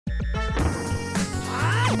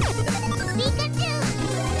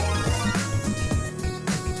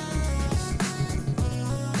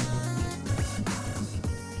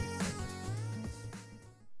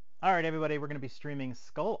Alright everybody, we're going to be streaming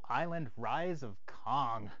Skull Island Rise of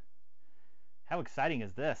Kong. How exciting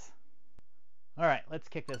is this? Alright, let's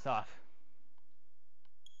kick this off.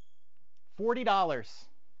 $40.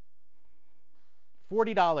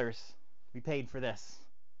 $40 we paid for this.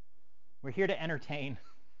 We're here to entertain.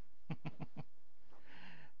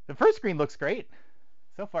 The first screen looks great.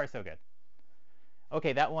 So far, so good.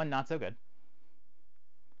 Okay, that one, not so good.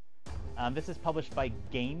 This is published by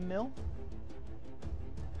Game Mill.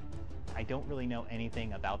 I don't really know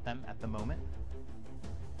anything about them at the moment.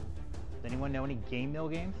 Does anyone know any Game Mill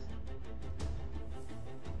games?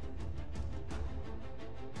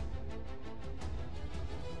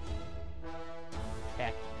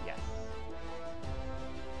 Heck yes.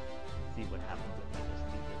 Let's see what happens if I just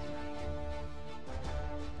leave this running.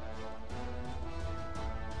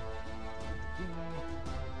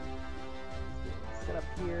 Set up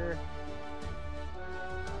here.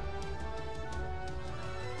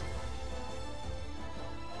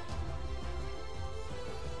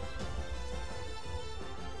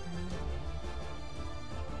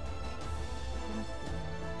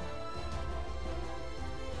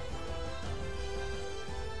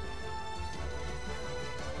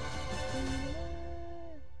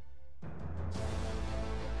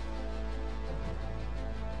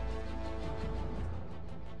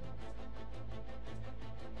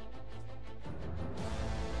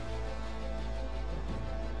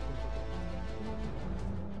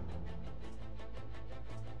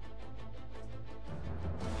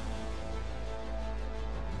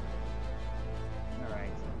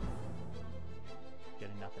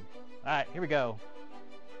 Nothing. Alright, here we go.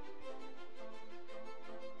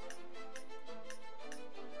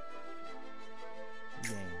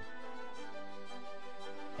 Game.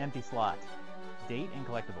 Empty slot. Date and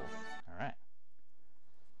collectibles. Alright.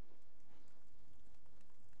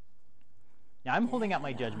 Now I'm holding out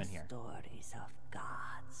my judgment here. Stories of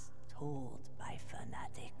gods told by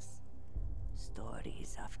fanatics.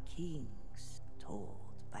 Stories of kings told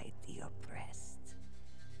by the oppressed.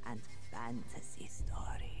 And fantasy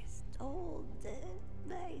stories told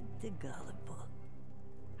by the gullible.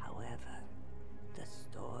 However, the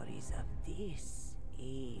stories of this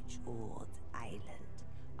age-old island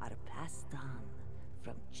are passed on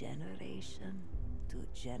from generation to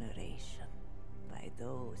generation by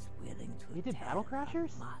those willing to tell a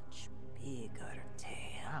much bigger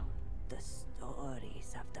tale. Wow. The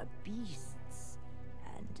stories of the beasts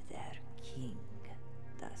and their king.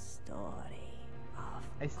 The story of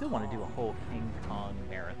I still want to do a whole King Kong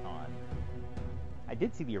marathon. I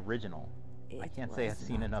did see the original. I can't say I've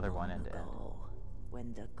seen another one end to end.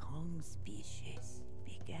 When the Kong species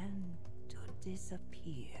began to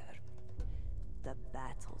disappear, the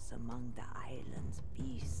battles among the island's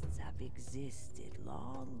beasts have existed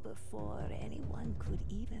long before anyone could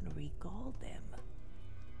even recall them.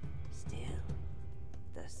 Still,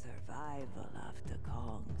 the survival of the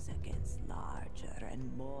Kongs against larger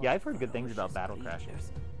and more I've heard good things about Battle creatures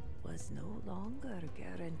Crashers. was no longer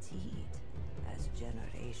guaranteed as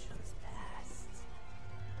generations passed.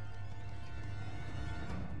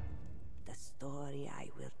 The story I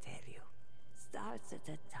will tell you starts at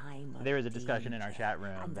a time of There is a discussion in our chat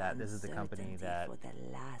room that this is the company that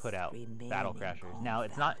put out Battle Crashers. Now,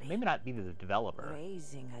 it's not, maybe not be the developer,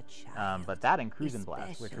 but that and Cruisin'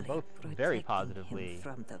 Blast, which were both very positively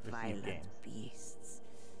received games. Beasts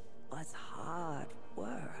was hard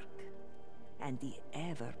work, and the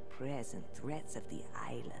ever-present threats of the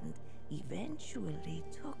island eventually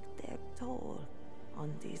took their toll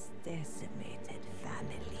on this decimated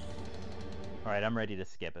family. Alright, I'm ready to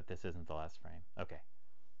skip if this isn't the last frame. Okay.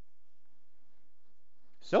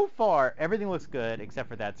 So far, everything looks good except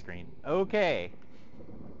for that screen. Okay.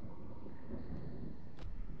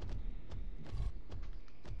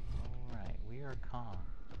 Alright, we are Kong.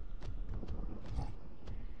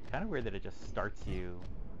 Kind of weird that it just starts you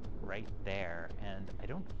right there, and I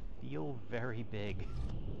don't feel very big.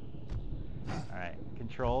 Alright,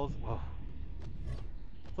 controls. Whoa.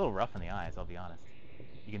 It's a little rough in the eyes, I'll be honest.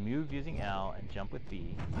 You can move using L and jump with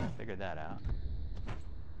B. Figured that out.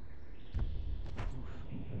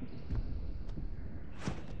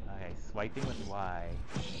 Okay, swiping with Y.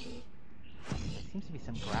 There seems to be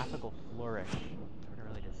some graphical flourish. Hard to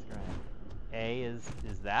really describe. A is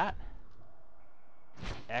that.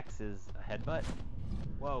 X is a headbutt.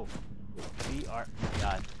 Whoa. B, R,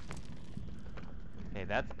 God. Okay,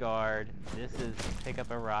 that's guard. This is pick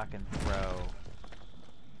up a rock and throw.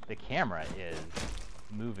 The camera is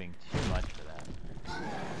moving too much for that.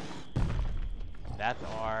 That's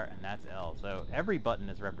R and that's L. So every button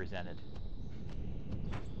is represented.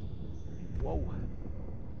 Whoa.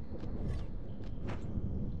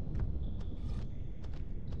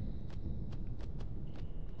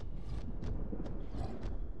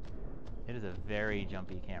 is a very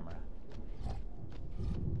jumpy camera.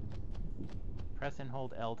 Press and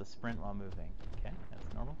hold L to sprint while moving. Okay,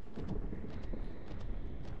 that's normal.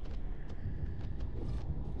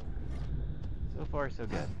 So far, so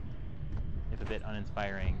good. If a bit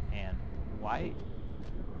uninspiring. And why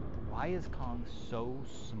is Kong so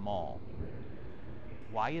small?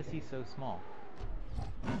 Why is he so small?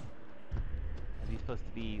 Is he supposed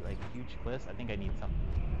to be like huge cliffs? I think I need something.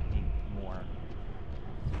 I need more.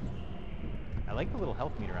 I like the little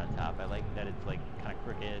health meter on top. I like that it's like kind of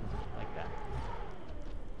crooked. I like that.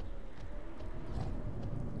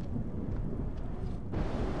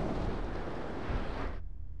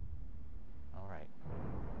 Alright.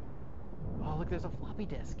 Oh, look, there's a floppy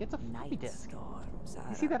disk. It's a floppy disk.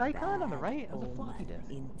 You see that icon on the right? It was a floppy disk.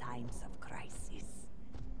 In times of crisis,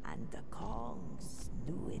 and the Kongs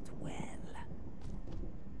knew it well.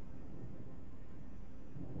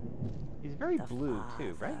 He's very blue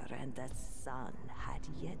too, right? The father and the son had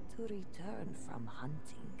yet to return from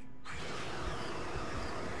hunting.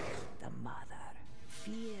 The mother,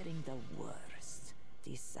 fearing the worst,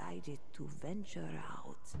 decided to venture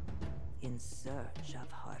out in search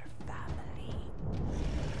of her family.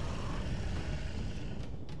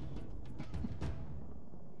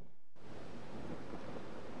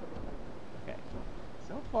 Okay.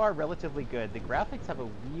 So far, relatively good. The graphics have a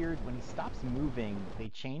weird... When he stops moving, they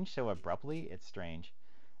change so abruptly. It's strange.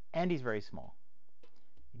 And he's very small.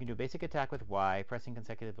 You can do a basic attack with Y. Pressing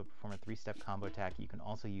consecutive will perform a 3-step combo attack. You can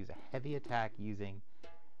also use a heavy attack using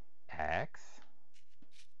X.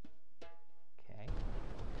 Okay.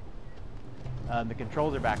 The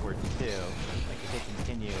controls are backwards, too. Like, to hit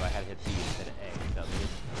continue, I had to hit B instead of A. So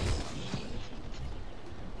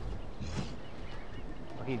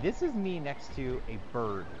okay, this is me next to a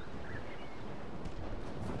bird.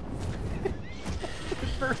 The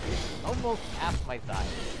bird is almost half my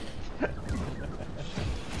size.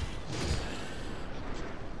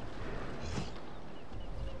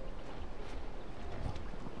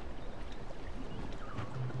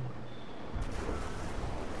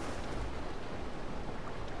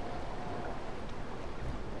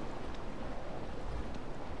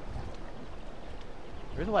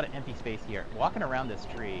 There's a lot of empty space here. Walking around this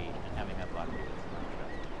tree and having that block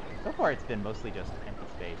is so far it's been mostly just empty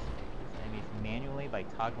space. Enemies manually by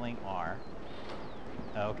toggling R.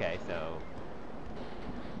 Okay, so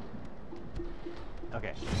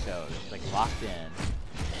it's like locked in.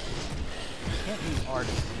 You can't use R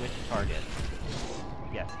to switch targets.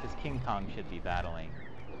 Yes, because King Kong should be battling.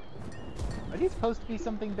 Are these supposed to be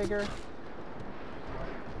something bigger?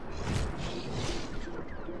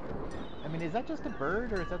 I mean, is that just a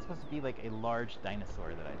bird, or is that supposed to be like a large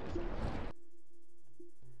dinosaur that I just killed?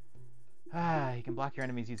 Ah, you can block your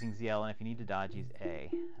enemies using ZL, and if you need to dodge, use A.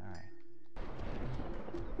 Alright.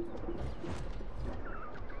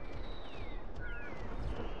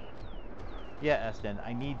 Yeah, Eston,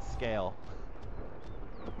 I need scale.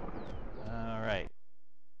 Alright.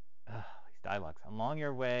 These dialogues. Along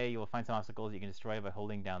your way, you will find some obstacles you can destroy by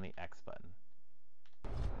holding down the X button.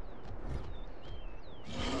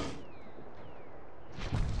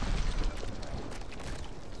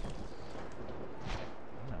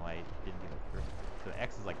 So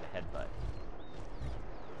X is like the headbutt.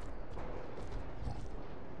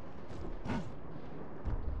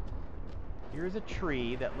 Here's a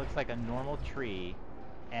tree that looks like a normal tree,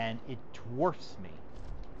 and it dwarfs me.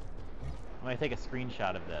 I'm going to take a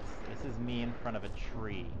screenshot of this. This is me in front of a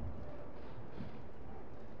tree.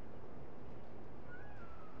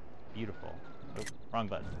 Beautiful. Oh, wrong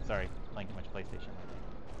button. Sorry, playing too much PlayStation.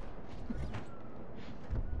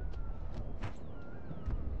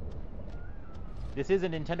 This is a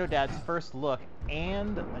Nintendo Dad's first look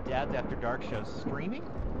and a Dad's After Dark show streaming?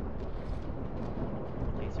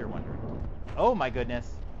 In case you're wondering. Oh my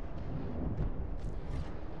goodness!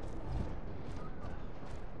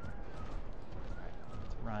 Alright,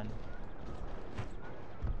 let's run.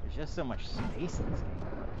 There's just so much space in this game.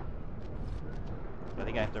 I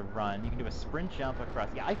think I have to run. You can do a sprint jump across.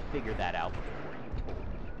 Yeah, I figured that out before you told me.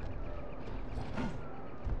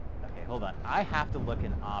 Okay, hold on. I have to look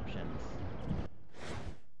in options.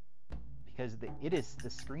 Because the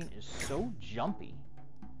screen is so jumpy.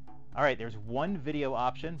 Alright, there's one video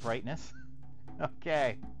option, brightness.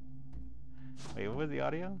 Okay. Wait, what was the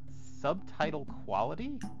audio? Subtitle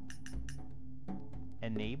quality?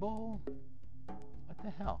 Enable? What the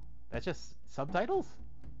hell? That's just subtitles?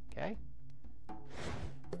 Okay.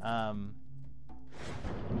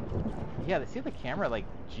 Yeah, see the camera like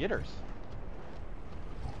jitters.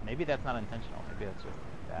 Maybe that's not intentional. Maybe that's just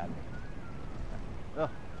bad. Ugh.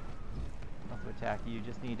 attack you. You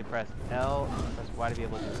just need to press L and press Y to be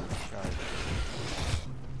able to charge.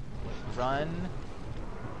 Run.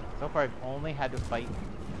 So far I've only had to fight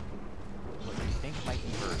what you think might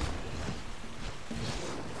be birds.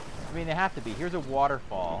 I mean, they have to be. Here's a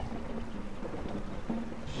waterfall.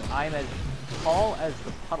 I'm as tall as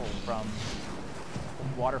the puddle from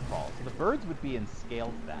the waterfall. So the birds would be in scale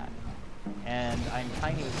to that. And I'm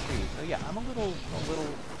tiny with trees. So yeah, I'm a little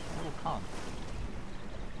Kong.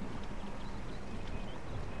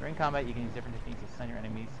 During combat, you can use different techniques to stun your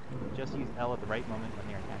enemies. Just use L at the right moment when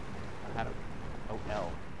they are attacking. How do... Oh,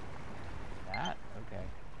 L. That? Okay.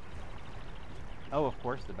 Oh, of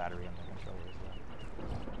course the battery on the controller as well.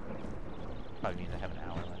 Probably means I have an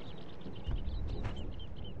hour left.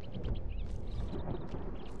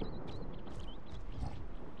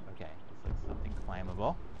 Okay, this looks something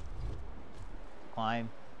climbable. Climb.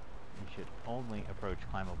 You should only approach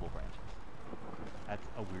climbable branches. That's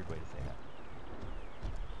a weird way to say that.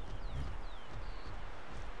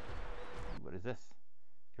 What is this?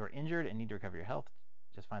 If you're injured and need to recover your health,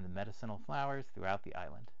 just find the medicinal flowers throughout the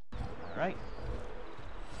island. Alright.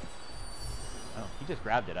 Oh, he just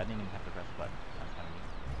grabbed it. I didn't even have to press the button. That's kind of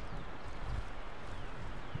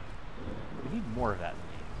neat. We need more of that in the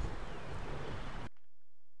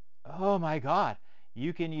game. Oh my god!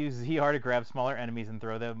 You can use ZR to grab smaller enemies and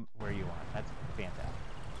throw them where you want. That's fantastic.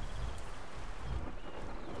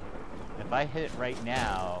 If I hit right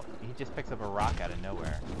now, he just picks up a rock out of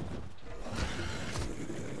nowhere.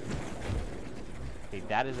 Okay,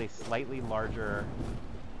 that is a slightly larger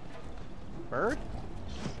bird.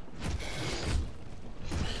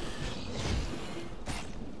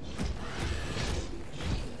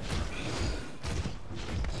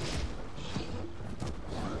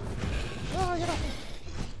 Oh, get off me.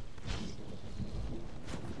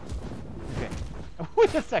 Okay.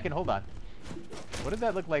 Wait a second, hold on. What did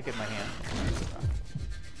that look like in my hand?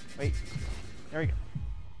 Wait. There we go.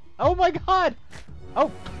 Oh my god!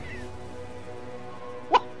 Oh!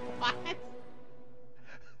 What?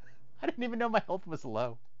 I didn't even know my health was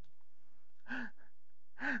low.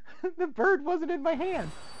 The bird wasn't in my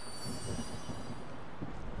hand.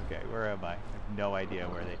 Okay, where am I? I have no idea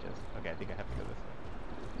where they just... Okay, I think I have to go this way.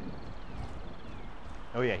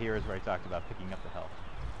 Oh yeah, here is where I talked about picking up the health.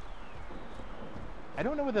 I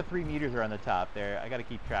don't know what the 3 meters are on the top there. I gotta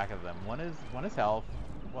keep track of them. One is health.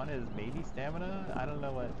 One is maybe stamina. I don't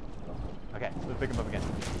know what. Okay, let's pick them up again.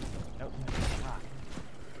 Nope. Rock.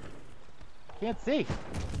 Can't see.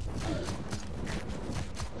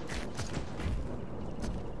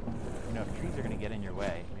 You know, if trees are gonna get in your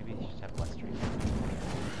way, maybe you should have less trees.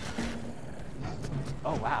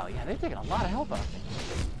 Oh wow, yeah, they've taken a lot of health off me.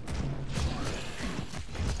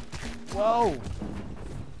 Whoa!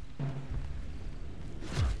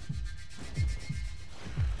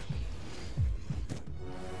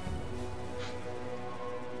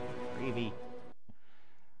 Gravy.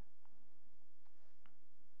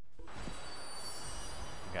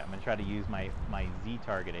 Okay, I'm gonna try to use my Z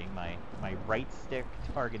targeting, my right stick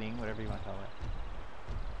targeting, whatever you want to call it.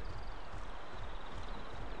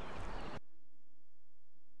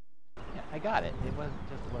 Yeah, I got it. It wasn't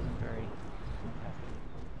very fantastic.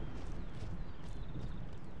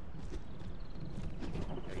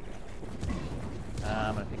 There you go.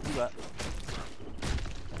 I'm gonna pick you up.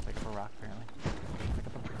 I'll pick up a rock apparently. Pick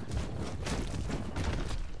up a bird.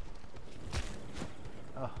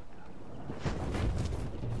 Oh.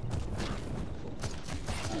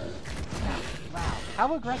 Wow. How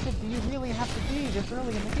aggressive do you really have to be this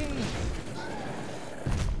early in the game? Is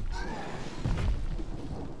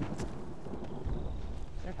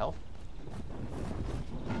there health?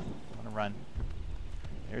 I want to run.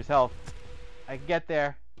 There's health. I can get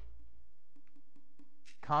there.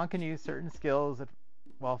 Kong can use certain skills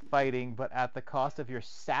while fighting, but at the cost of your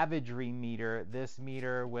savagery meter. This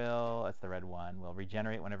meter will, that's the red one, will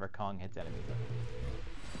regenerate whenever Kong hits enemies.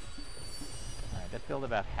 Alright, that filled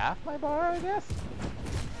about half my bar, I guess?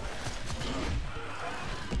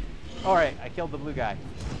 Alright, I killed the blue guy.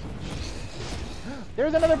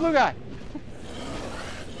 There's another blue guy!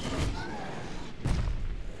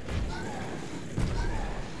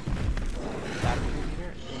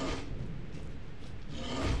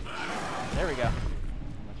 There we go.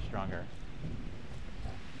 Much stronger.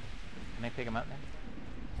 Can I pick him up now?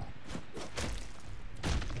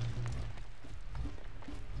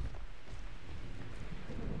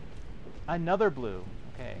 Another blue.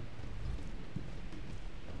 Okay.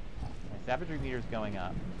 My savagery meter's going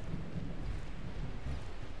up.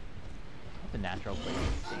 That's a natural place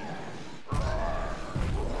to stand.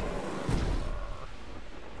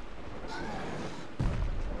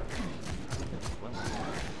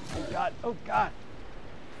 god! Oh god!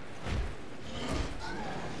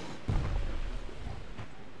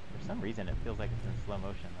 For some reason it feels like it's in slow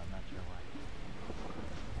motion. I'm not sure why.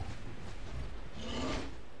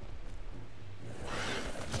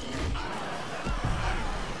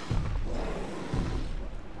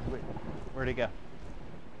 Where'd it go?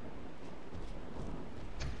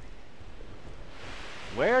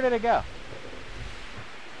 Where did it go?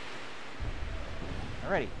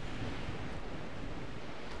 Alrighty.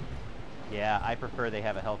 Yeah, I prefer they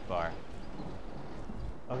have a health bar.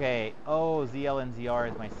 Okay, oh, ZL and ZR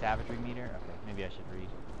is my savagery meter? Okay, maybe I should read.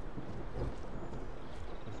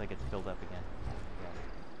 Looks like it's filled up again.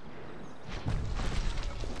 Yes.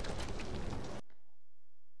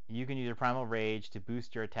 You can use your Primal Rage to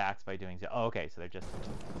boost your attacks by doing so. Oh, okay, so they're just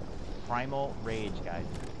Primal Rage, guys.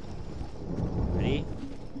 Ready?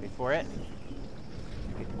 Wait for it.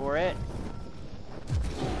 Wait for it.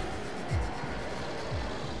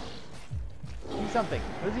 Do something.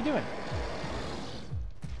 What is he doing?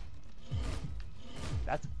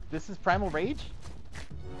 This is Primal Rage?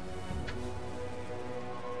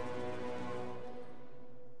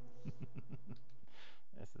 This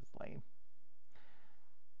is lame.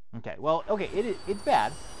 Okay, well, okay, it's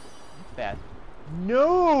bad. It's bad.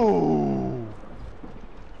 No!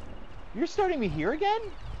 You're starting me here again?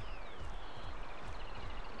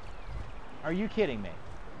 Are you kidding me?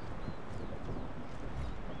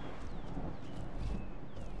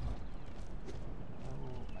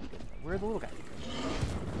 Oh my goodness. Where's the little guy?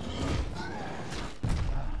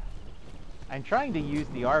 I'm trying to use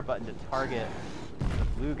the R button to target the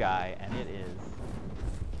blue guy, and it is...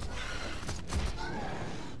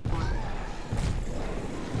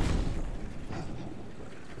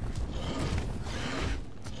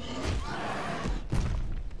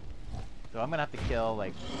 So I'm gonna have to kill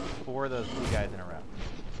like 4 of those blue guys in a row.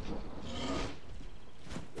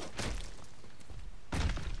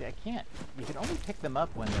 See, I can't. You can only pick them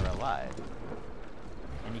up when they're alive.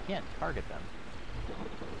 And you can't target them.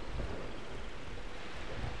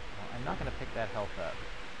 Well, I'm not gonna pick that health up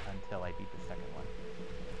until I beat the second one.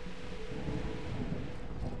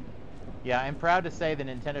 Yeah, I'm proud to say the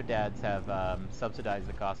Nintendo dads have subsidized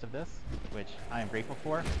the cost of this, which I am grateful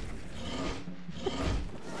for.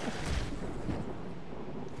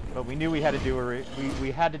 But we knew we had to do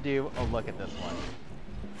we had to do a look at this one.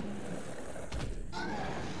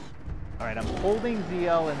 All right, I'm holding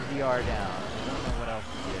ZL and ZR down. I don't know what else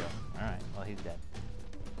to do. All right, well he's dead.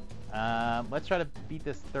 Let's try to beat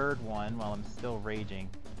this third one while I'm still raging.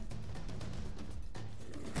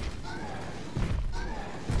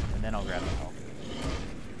 And then I'll grab the health.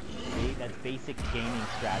 See, that's basic gaming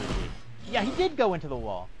strategy. Yeah, he did go into the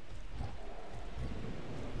wall.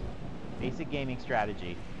 Basic gaming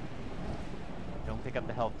strategy. Don't pick up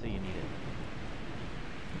the health till you need it.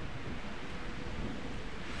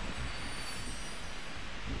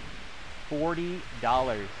 $40.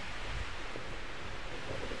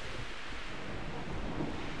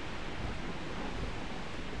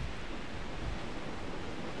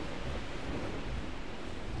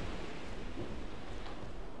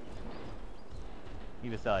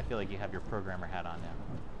 Evacell, I feel like you have your programmer hat on now.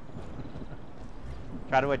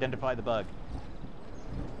 Try to identify the bug.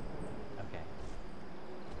 Okay.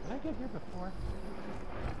 Did I get here before?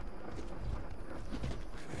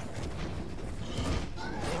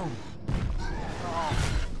 Oh.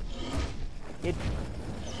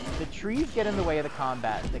 The trees get in the way of the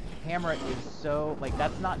combat. The camera is so, like,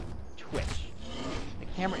 that's not Twitch. The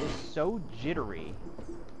camera is so jittery.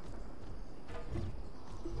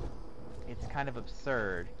 It's kind of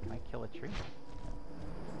absurd. Can I kill a tree?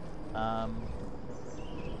 I'll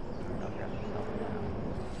grab this health now.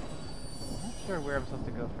 I'm not sure where I'm supposed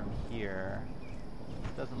to go from here.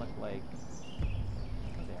 This doesn't look like...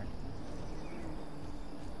 Oh, there.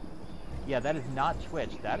 Yeah, that is not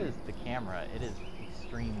Twitch. That is the camera. It is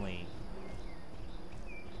extremely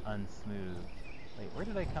unsmooth. Wait, where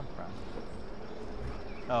did I come from?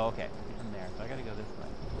 Oh, okay. From there. So I gotta go this way.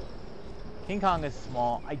 King Kong is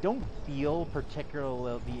small. I don't feel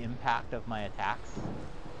particularly the impact of my attacks.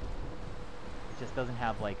 It just doesn't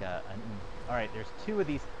have like Alright, there's 2 of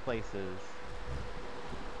these places.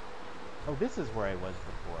 Oh, this is where I was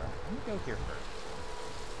before. Let me go here first.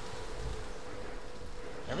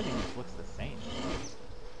 Everything just looks the same.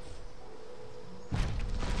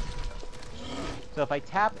 So if I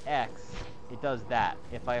tap X, it does that.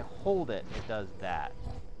 If I hold it, it does that.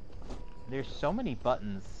 There's so many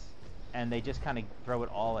buttons, and they just kind of throw it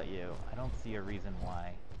all at you. I don't see a reason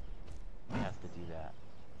why it has to do that.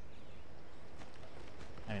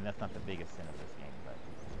 I mean, that's not the biggest sin of this game, but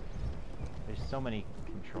there's so many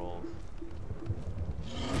controls.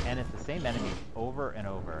 And it's the same enemy over and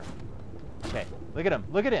over. Okay, look at him.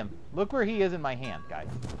 Look at him. Look where he is in my hand, guys.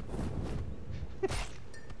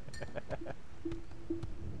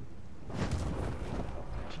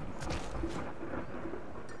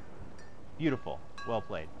 Beautiful. Well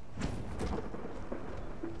played.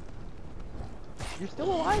 You're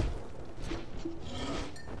still alive?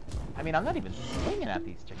 I mean, I'm not even swinging at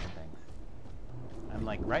these chicken things. I'm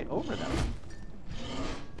like right over them.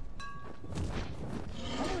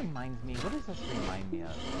 Kind of reminds me, what does this remind me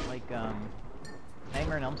of? Like,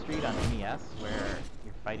 Nightmare on Elm Street on NES, where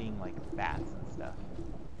you're fighting like bats and stuff.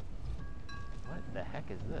 What the heck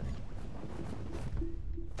is this?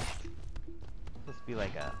 Supposed to be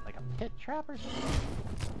like a pit trap or something?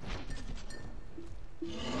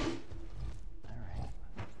 Alright.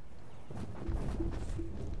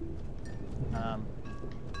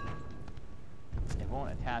 It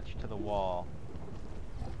won't attach to the wall.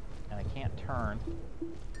 And I can't turn.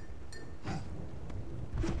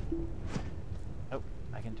 Oh,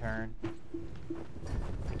 I can turn.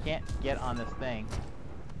 I can't get on this thing.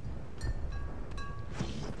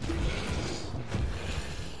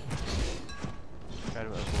 Try to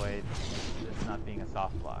avoid this not being a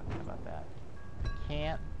soft block. How about that? I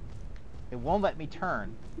can't. It won't let me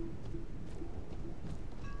turn.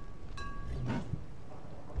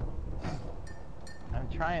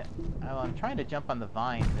 I'm trying to jump on the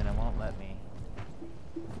vines and it won't let me.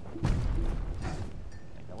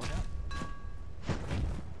 Think that work out?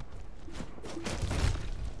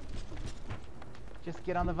 Just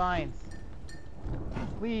get on the vines.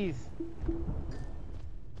 Please.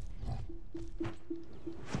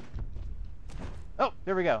 Oh,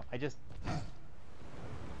 there we go.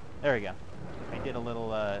 There we go. I did a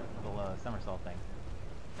little somersault thing.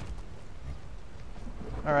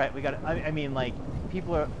 All right, we got. I mean, like,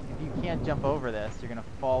 people are. If you can't jump over this, you're gonna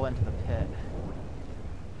fall into the pit.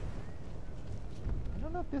 I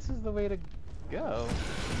don't know if this is the way to go.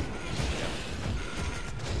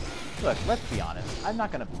 Look, let's be honest. I'm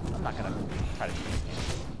not gonna try to.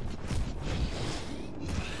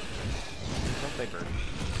 Don't say bird.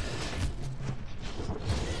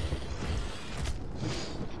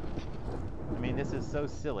 I mean, this is so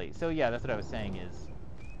silly. So yeah, that's what I was saying is.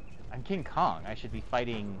 I'm King Kong. I should be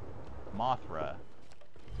fighting Mothra.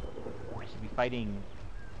 I should be fighting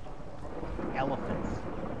elephants.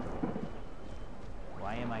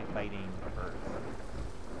 Why am I fighting birds?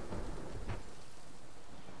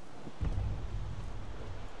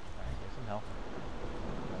 Alright, here's some help.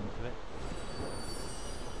 Into it.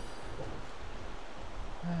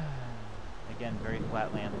 Again, very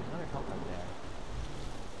flat land. There's another help up there.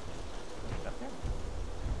 Is up there?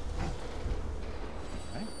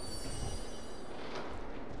 Right?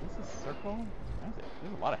 This is circle? Why is it?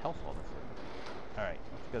 There's a lot of health all this way. Alright,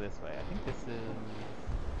 let's go this way. I think this is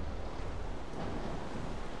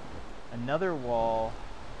another wall.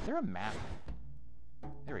 Is there a map?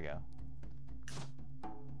 There we go.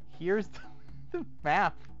 Here's the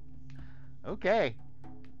map. Okay.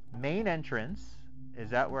 Main entrance. Is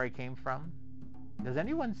that where I came from? Does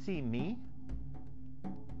anyone see me?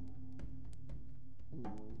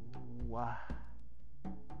 Wow.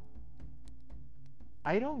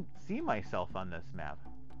 I don't see myself on this map.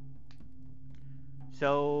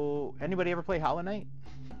 So, anybody ever play Hollow Knight?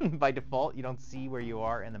 By default, you don't see where you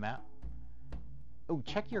are in the map. Oh,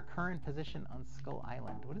 check your current position on Skull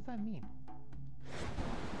Island. What does that mean?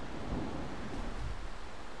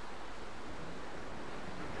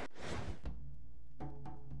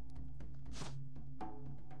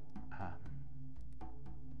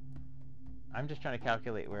 I'm just trying to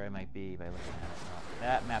calculate where I might be by looking at it. Oh,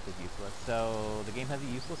 that map is useless. So the game has a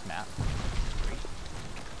useless map. Great.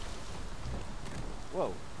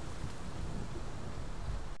 Whoa.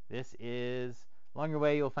 This is... Along your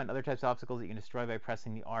way, you'll find other types of obstacles that you can destroy by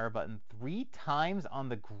pressing the R button 3 times on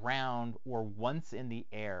the ground or once in the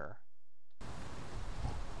air.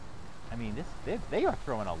 I mean, they are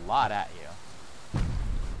throwing a lot at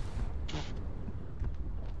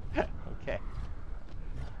you. Okay.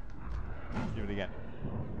 Do it again.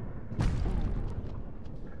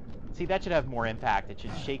 See, that should have more impact. It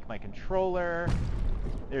should shake my controller.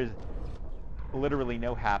 There's literally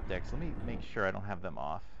no haptics. Let me make sure I don't have them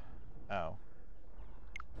off. Oh.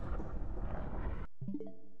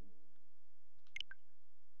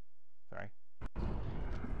 Sorry.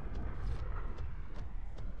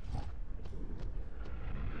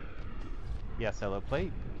 Yeah, Solo,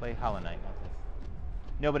 play Hollow Knight like this.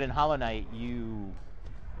 No, but in Hollow Knight, you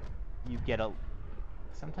get a...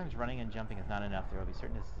 Sometimes running and jumping is not enough. There will be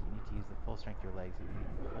certain instances you need to use the full strength of your legs. You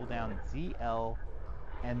hold down ZL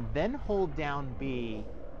and then hold down B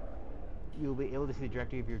you'll be able to see the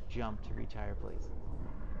trajectory of your jump to reach higher places.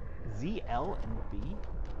 Z, L, and B?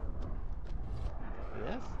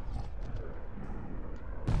 This?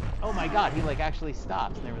 Oh my god, he like actually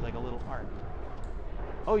stops and there was like a little arc.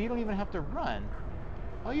 Oh, you don't even have to run.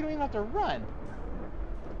 Oh, you don't even have to run.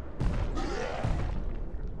 Oh,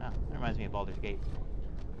 that reminds me of Baldur's Gate.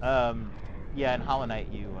 Yeah, in Hollow Knight,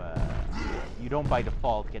 you don't by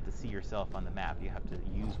default get to see yourself on the map. You have to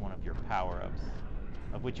use one of your power-ups,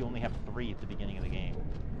 of which you only have 3 at the beginning of the game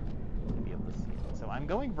to be able to see it. So I'm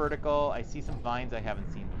going vertical. I see some vines I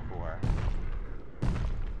haven't seen before.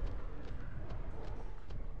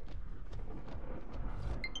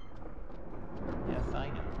 Yes, I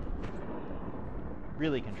know.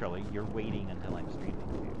 Really, controller, you're waiting until I'm streaming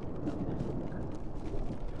to.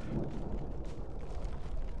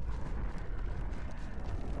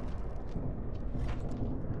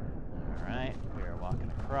 Alright, we are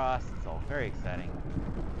walking across. It's all very exciting.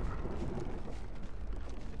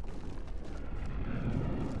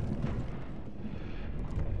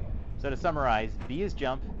 So to summarize, B is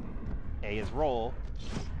jump, A is roll,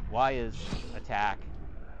 Y is attack,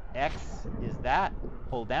 X is that,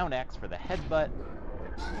 hold down X for the headbutt,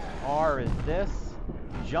 R is this,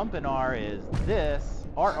 jump in R is this,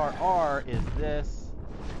 R is this,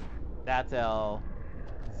 that's L,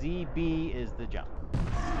 ZB is the jump.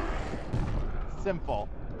 Simple.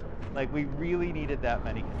 Like, we really needed that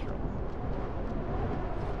many controls.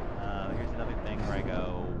 Here's another thing where I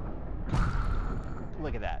go,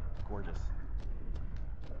 look at that, gorgeous.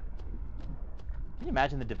 Can you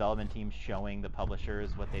imagine the development team showing the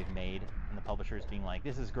publishers what they've made, and the publishers being like,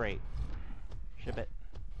 this is great, ship it.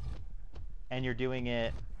 And you're doing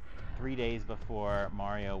it 3 days before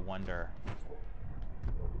Mario Wonder.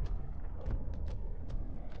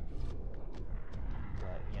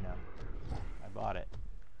 But, you know, I bought it.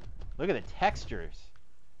 Look at the textures.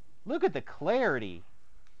 Look at the clarity.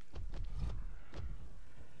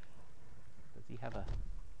 Does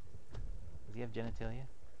he have genitalia?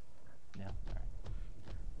 No?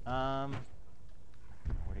 Alright.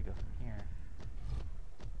 Where to go from here?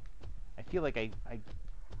 I feel like I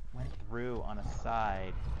went through on a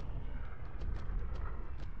side.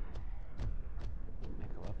 Can I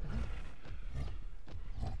go up there?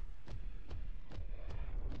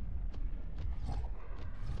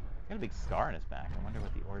 He's got a big scar on his back. I wonder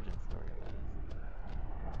what the origin story of that is.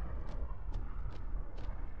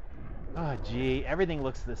 Oh, gee. Everything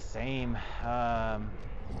looks the same.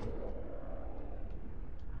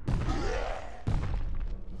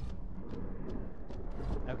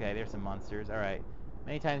 Okay, there's some monsters. Alright.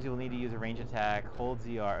 Many times you will need to use a range attack. Hold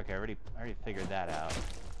ZR. Okay, I already figured that out.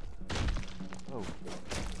 Oh.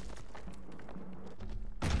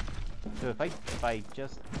 So if I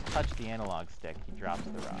just touch the analog stick, he drops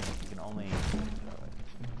the rock. You can only throw it.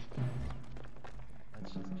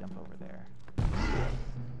 Let's just jump over there.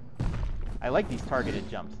 I like these targeted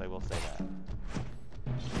jumps, I will say that.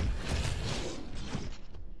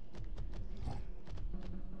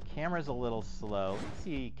 Camera's a little slow. Let's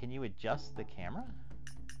see, can you adjust the camera?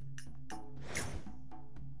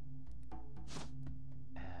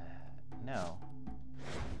 No.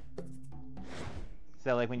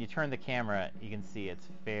 So like when you turn the camera, you can see it's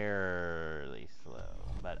fairly slow,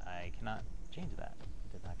 but I cannot change that.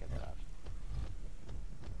 I did not get that option.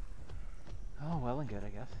 Oh, well and good, I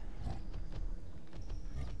guess.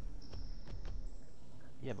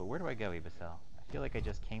 Yeah, but where do I go, Ibicel? I feel like I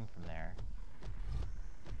just came from there.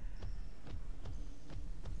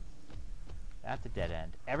 That's a dead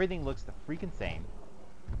end. Everything looks the freaking same.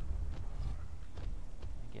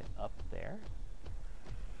 Get up there.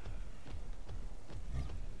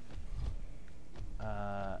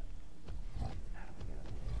 How do we get up there?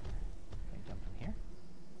 Can I jump from here?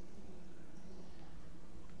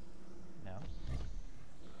 No.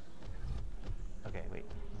 Okay, wait.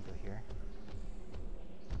 Let me go here.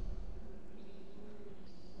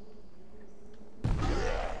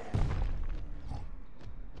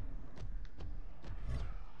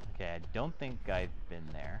 Okay, I don't think I've been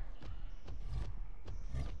there.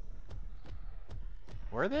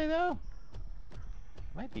 Were they, though?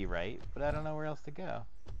 Might be right, but I don't know where else to go.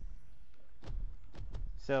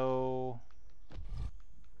 So...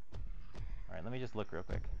 Alright, let me just look real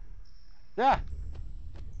quick. Ah!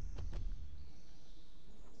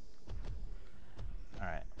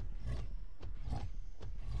 Alright.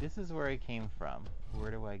 This is where I came from.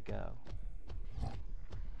 Where do I go?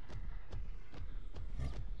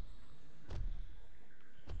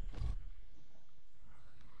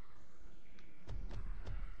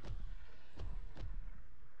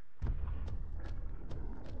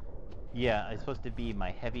 Yeah, it's supposed to be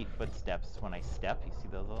my heavy footsteps when I step. You see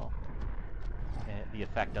those little the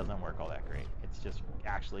effect doesn't work all that great. It's just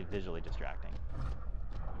actually visually distracting.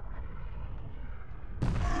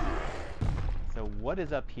 So what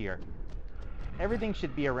is up here? Everything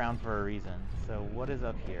should be around for a reason. So what is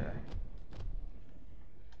up here?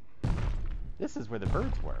 This is where the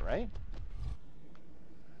birds were, right?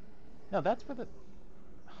 No, that's where the...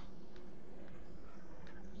 I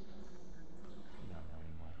don't know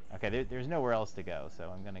anymore. Okay, there's nowhere else to go,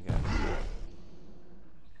 so I'm gonna go.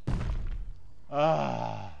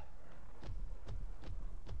 Ah.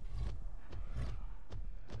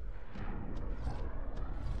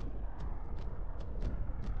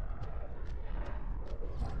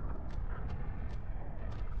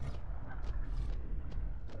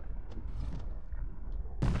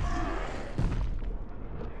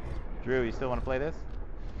 Drew, you still want to play this?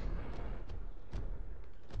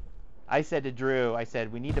 I said to Drew, I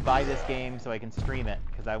said, we need to buy this game so I can stream it,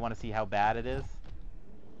 because I want to see how bad it is.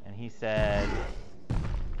 And he said,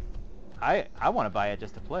 I want to buy it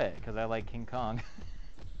just to play it, because I like King Kong.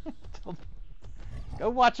 Go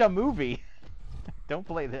watch a movie. Don't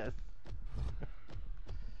play this.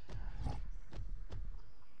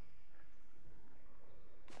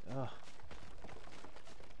 Ugh.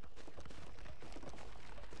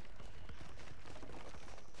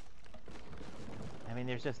 I mean,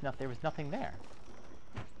 there's just there was nothing there.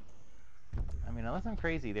 I mean, unless I'm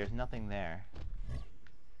crazy, there's nothing there.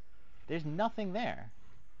 There's nothing there.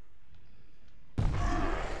 Guy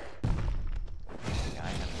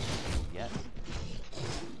hasn't yet.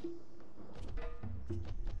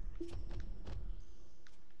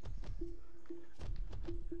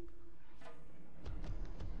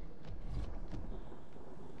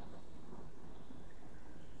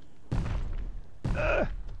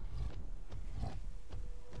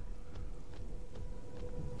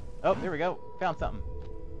 Oh, there we go. Found something. A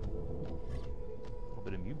little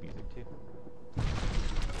bit of mute music, too.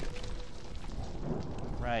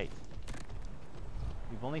 Right.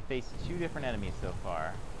 We've only faced 2 different enemies so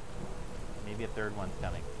far. Maybe a third one's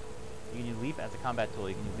coming. You can use leap as a combat tool.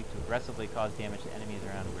 You can use leap to aggressively cause damage to enemies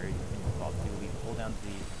around where you can fall to leap. Hold down Z.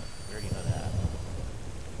 We already know that.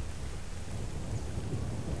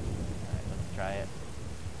 Alright, let's try it.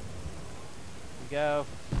 Here we go.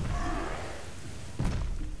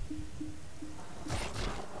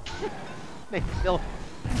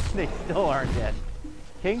 They still aren't dead.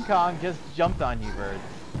 King Kong just jumped on you, birds.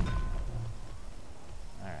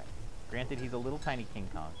 Alright. Granted, he's a little tiny King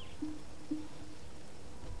Kong.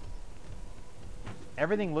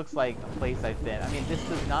 Everything looks like a place I've been. I mean, this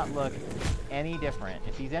does not look any different.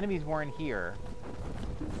 If these enemies weren't here...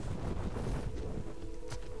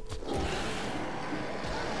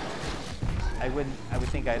 I would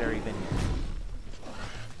think I'd already been here.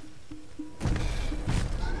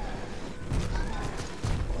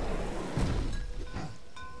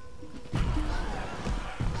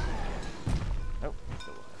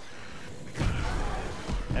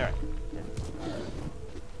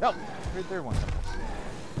 Oh, here's their one.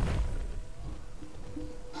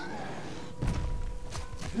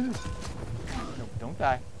 No, don't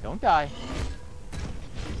die. Don't die.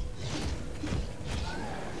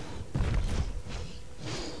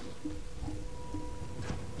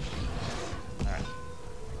 Alright.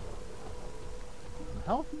 Some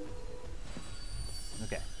health?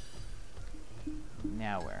 Okay.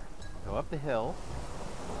 Now where? Go up the hill.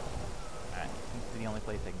 Alright, seems to be the only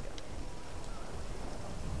place I can go.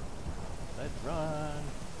 Let's run.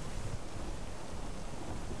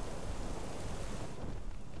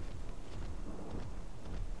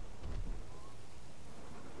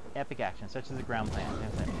 Epic action, such as the ground plan.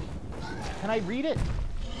 Can I read it?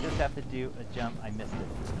 Just have to do a jump. I missed it.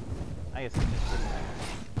 I assume it's this thing.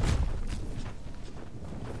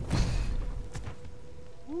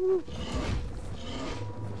 Woo.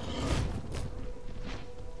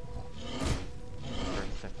 For a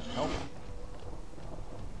second, help.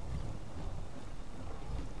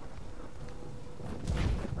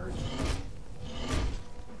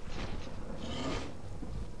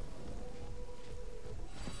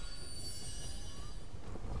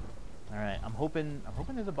 Alright, I'm hoping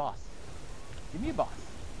there's a boss. Give me a boss.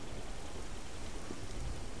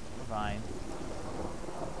 We're fine.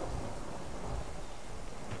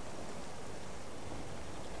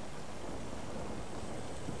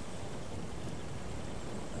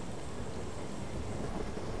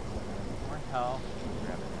 More health.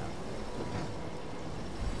 Grab it now.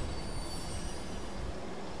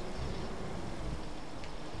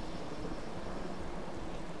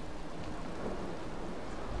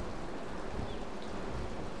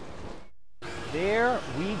 There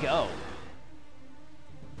we go.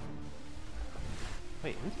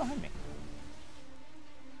 Wait, who's behind me?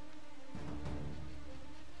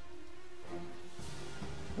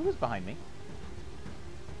 behind me.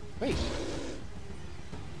 Wait.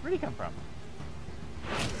 Where'd he come from?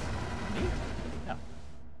 Me? No.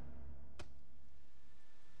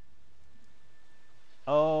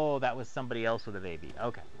 Oh, that was somebody else with a baby.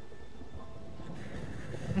 Okay.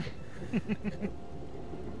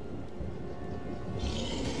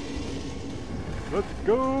 Let's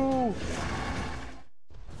go!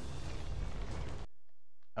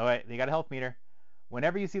 Oh wait, they got a health meter.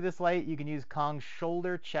 Whenever you see this light, you can use Kong's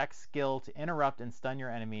shoulder check skill to interrupt and stun your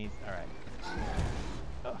enemies. Alright.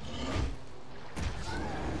 Oh.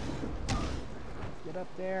 Get up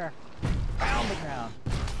there. Pound the ground.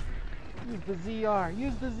 Use the ZR.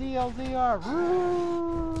 Use the ZLZR.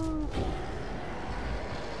 Woo!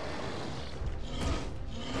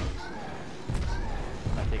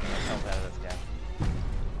 I'm not taking much health out of this guy.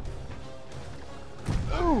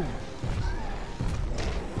 Boom!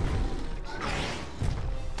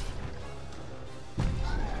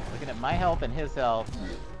 Looking at my health and his health.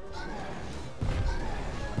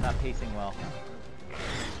 I'm not pacing well.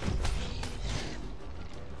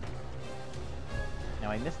 Now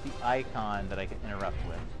I missed the icon that I could interrupt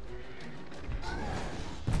with.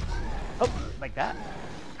 Oh, like that?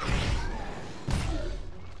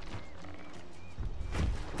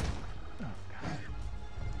 Oh, God.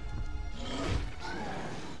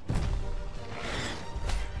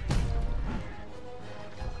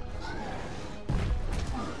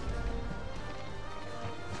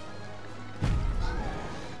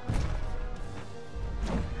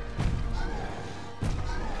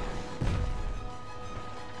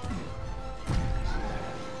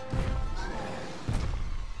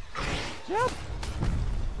 Yep.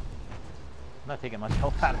 I'm not taking much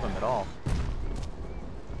health out of him at all.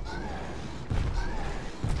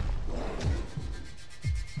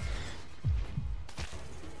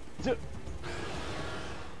 No.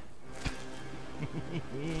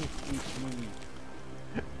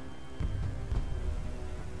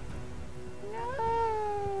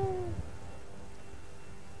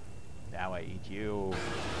 Now I eat you.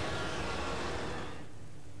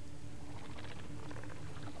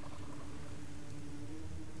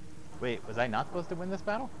 Wait, was I not supposed to win this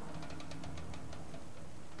battle?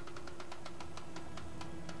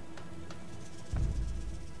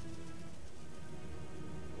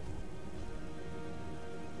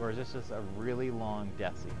 Or is this just a really long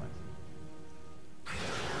death sequence?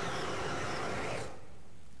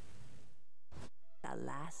 The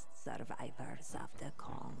last survivors of the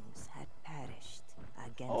Kongs had perished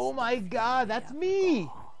against Oh my God, that's me!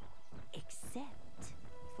 Except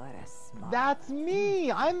for a small... That's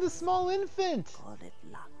me! I'm the small infant! Call it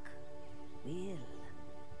luck, will,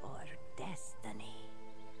 or destiny.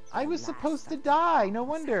 I was supposed to die, no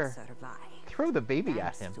wonder. Throw the baby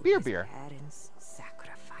at him. Beer. Parents'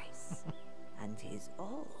 sacrifice and his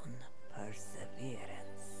own perseverance.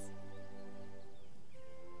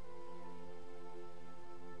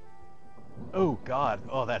 Oh God,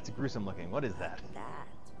 oh that's gruesome looking. What is that? That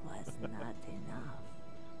was not enough.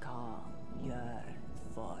 Kong yearned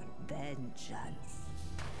for vengeance.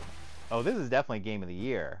 Oh, this is definitely game of the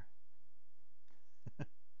year.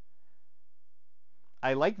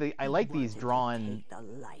 I like these drawn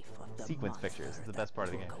sequence pictures. It's the best part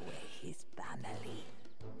of the game. Away his family.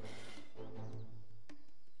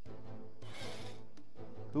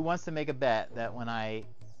 Who wants to make a bet that when I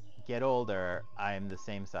get older, I'm the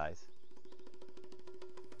same size?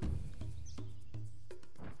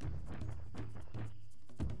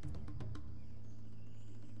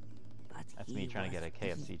 But That's me trying to get a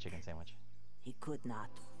KFC chicken sandwich. He could not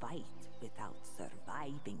fight without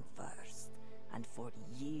surviving first. And for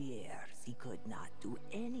years he could not do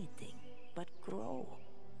anything but grow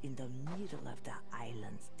in the middle of the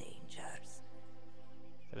island's dangers.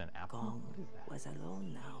 Is it an apple? Kong What is that? was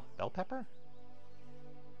alone now. Bell pepper?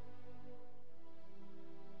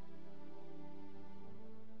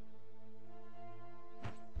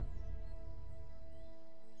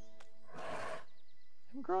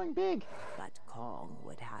 I'm growing big. But Kong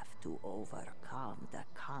would have to overcome the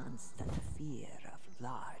constant fear of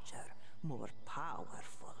larger, more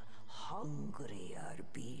powerful, hungrier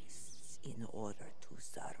beasts in order to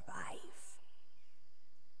survive.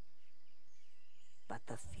 But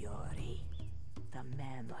the fury, the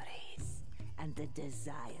memories, and the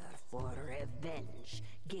desire for revenge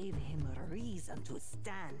gave him a reason to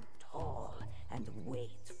stand tall and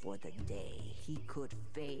wait for the day he could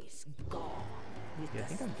face God with Yeah, I the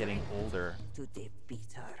think I'm getting strength older. to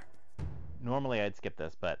defeat her. Normally I'd skip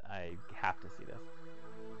this, but I have to see this.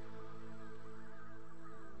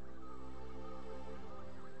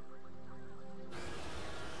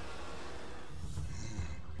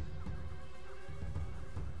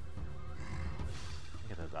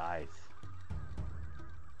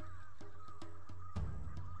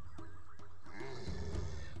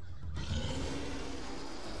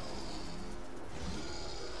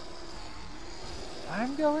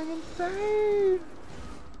 I'm going insane!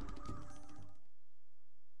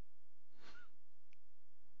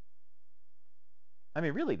 I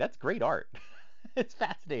mean, really, that's great art. It's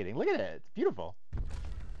fascinating. Look at it. It's beautiful.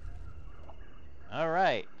 All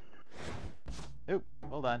right. Oop,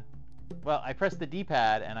 hold on. Well, I pressed the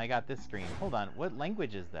D-pad and I got this screen. Hold on. What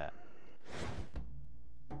language is that?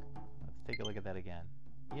 Let's take a look at that again.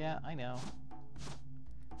 Yeah, I know.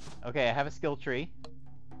 Okay, I have a skill tree.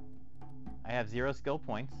 I have 0 skill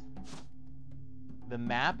points. The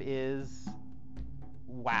map is...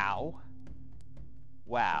 Wow.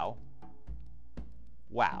 Wow.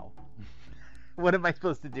 Wow. What am I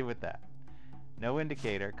supposed to do with that? No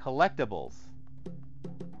indicator. Collectibles.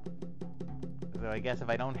 So I guess if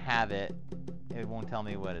I don't have it, it won't tell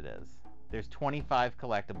me what it is. There's 25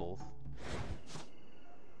 collectibles.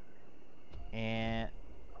 And...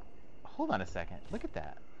 Hold on a second. Look at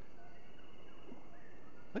that.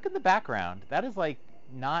 Look at the background. That is like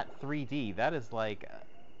not 3D. That is like...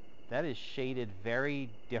 that is shaded very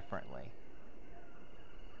differently.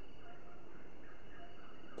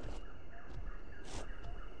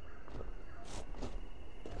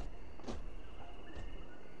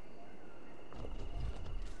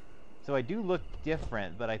 So I do look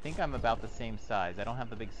different, but I think I'm about the same size. I don't have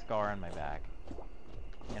the big scar on my back.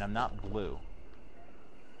 And I'm not blue.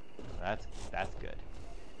 So that's good.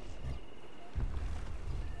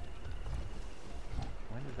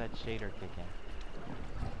 When does that shader kick in?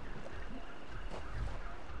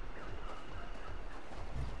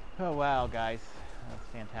 Oh wow, guys. That's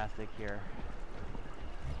fantastic here.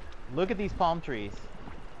 Look at these palm trees.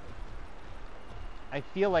 I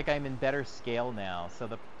feel like I'm in better scale now. So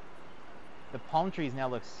the palm trees now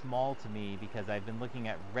look small to me because I've been looking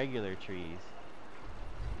at regular trees.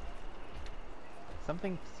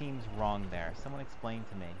 Something seems wrong there. Someone explain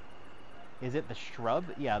to me. Is it the shrub?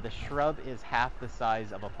 Yeah, the shrub is half the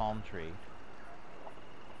size of a palm tree.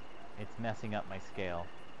 It's messing up my scale.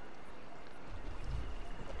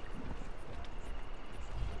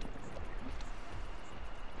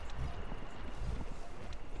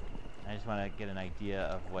 I just want to get an idea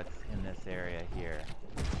of what's in this area here.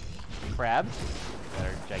 Crabs that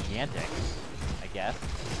are gigantic, I guess.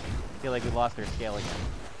 I feel like we lost our scale again.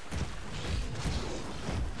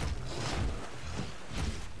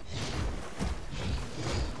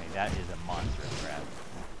 Okay, that is a monstrous crab.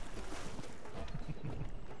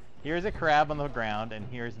 Here's a crab on the ground, and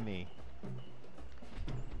here's me.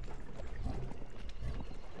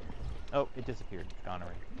 Oh, it disappeared. It's gone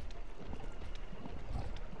already.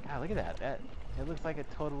 God, look at that. It looks like a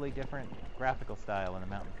totally different graphical style in the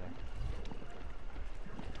mountains there.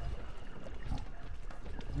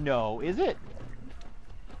 No, is it?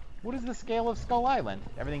 What is the scale of Skull Island?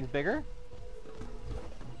 Everything's bigger?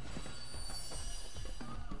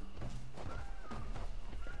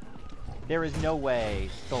 There is no way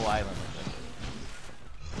Skull Island is bigger.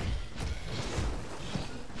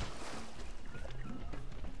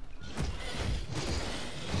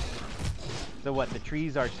 So what, the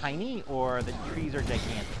trees are tiny or the trees are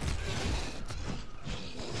gigantic?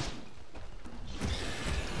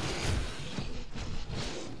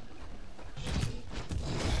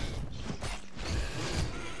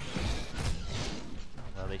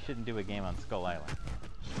 Well, they shouldn't do a game on Skull Island.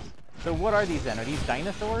 So what are these then? Are these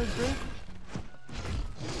dinosaurs, Drew?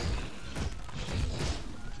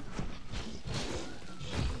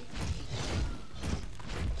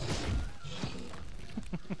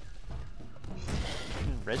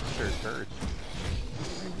 Red shirt birds.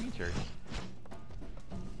 Red shirt.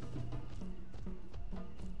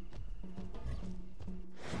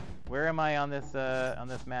 Where am I on this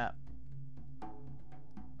map?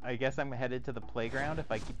 I guess I'm headed to the playground if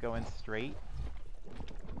I keep going straight.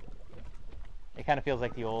 It kind of feels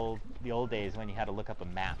like the old days when you had to look up a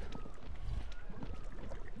map,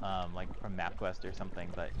 like from MapQuest or something,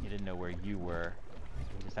 but you didn't know where you were.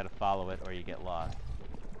 You just had to follow it or you get lost.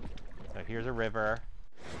 So here's a river.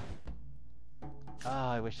 Oh,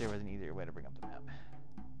 I wish there was an easier way to bring up the map.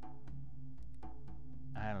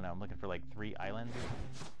 I don't know, I'm looking for like 3 islands or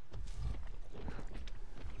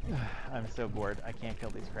something. I'm so bored, I can't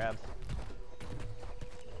kill these crabs.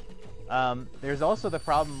 There's also the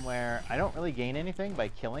problem where I don't really gain anything by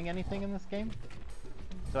killing anything in this game.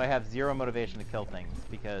 So I have 0 motivation to kill things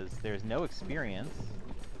because there's no experience.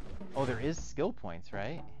 Oh, there is skill points,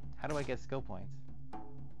 right? How do I get skill points?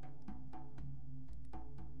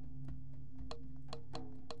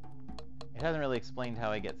 It hasn't really explained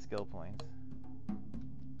how I get skill points.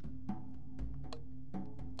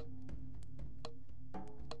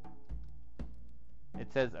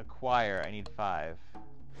 It says acquire, I need 5.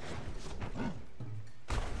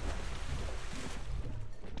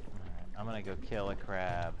 gonna go kill a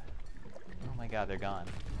crab. Oh my god, they're gone.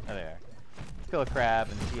 Oh, they are. Let's kill a crab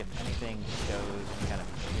and see if anything shows any kind of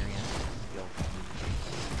experience or skill.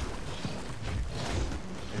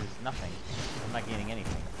 There's nothing. I'm not gaining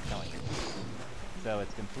anything. It's telling me. So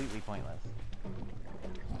it's completely pointless.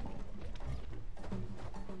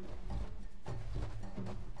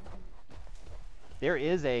 There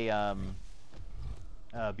is a,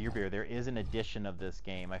 beer, there is an edition of this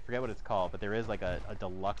game. I forget what it's called, but there is like a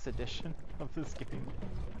deluxe edition of this game.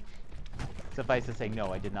 Suffice to say,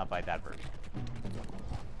 no, I did not buy that version.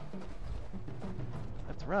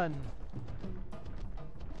 Let's run.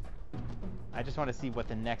 I just want to see what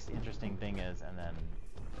the next interesting thing is, and then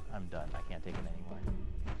I'm done. I can't take it anymore.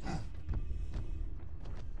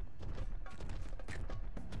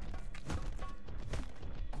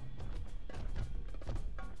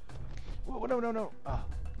 Whoa, no, no, no. Oh.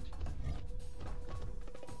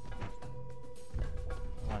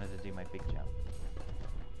 I wanted to do my big jump.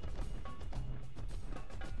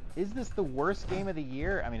 Is this the worst game of the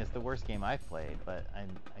year? I mean, it's the worst game I've played, but I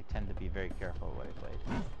tend to be very careful of what I played.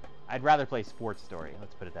 I'd rather play Sports Story,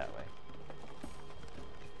 let's put it that way.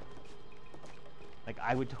 Like,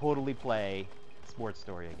 I would totally play Sports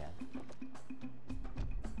Story again.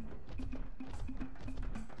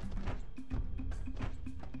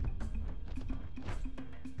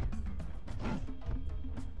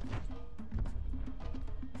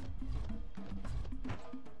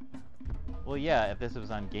 Well, yeah, if this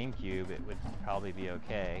was on GameCube, it would probably be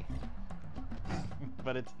okay.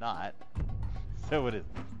 But it's not. So it is.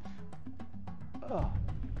 Oh.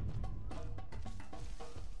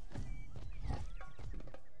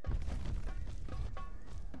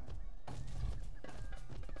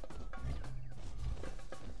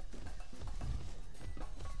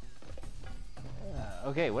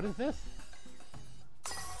 Okay, what is this?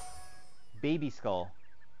 Baby skull.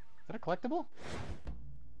 Is that a collectible?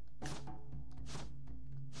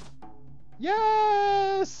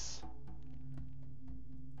 Yes!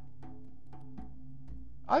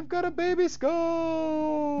 I've got a baby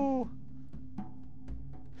skull!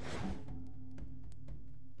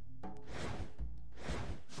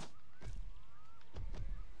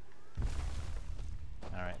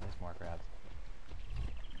 Alright, there's more crabs.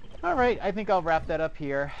 Alright, I think I'll wrap that up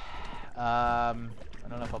here. I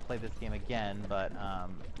don't know if I'll play this game again, but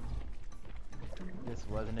this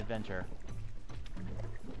was an adventure.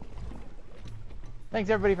 Thanks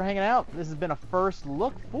everybody for hanging out. This has been a first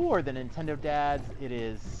look for the Nintendo Dads. It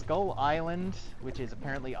is Skull Island, which is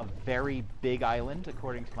apparently a very big island,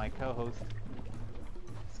 according to my co-host.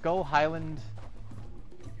 Skull Island,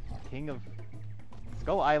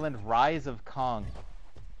 Skull Island, Rise of Kong.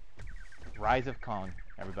 Rise of Kong,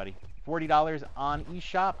 everybody. $40 on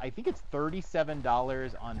eShop. I think it's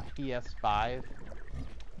 $37 on PS5.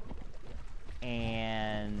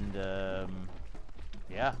 And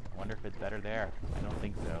yeah, I wonder if it's better there. I don't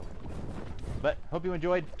think so. But hope you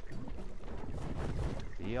enjoyed.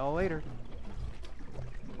 See y'all later.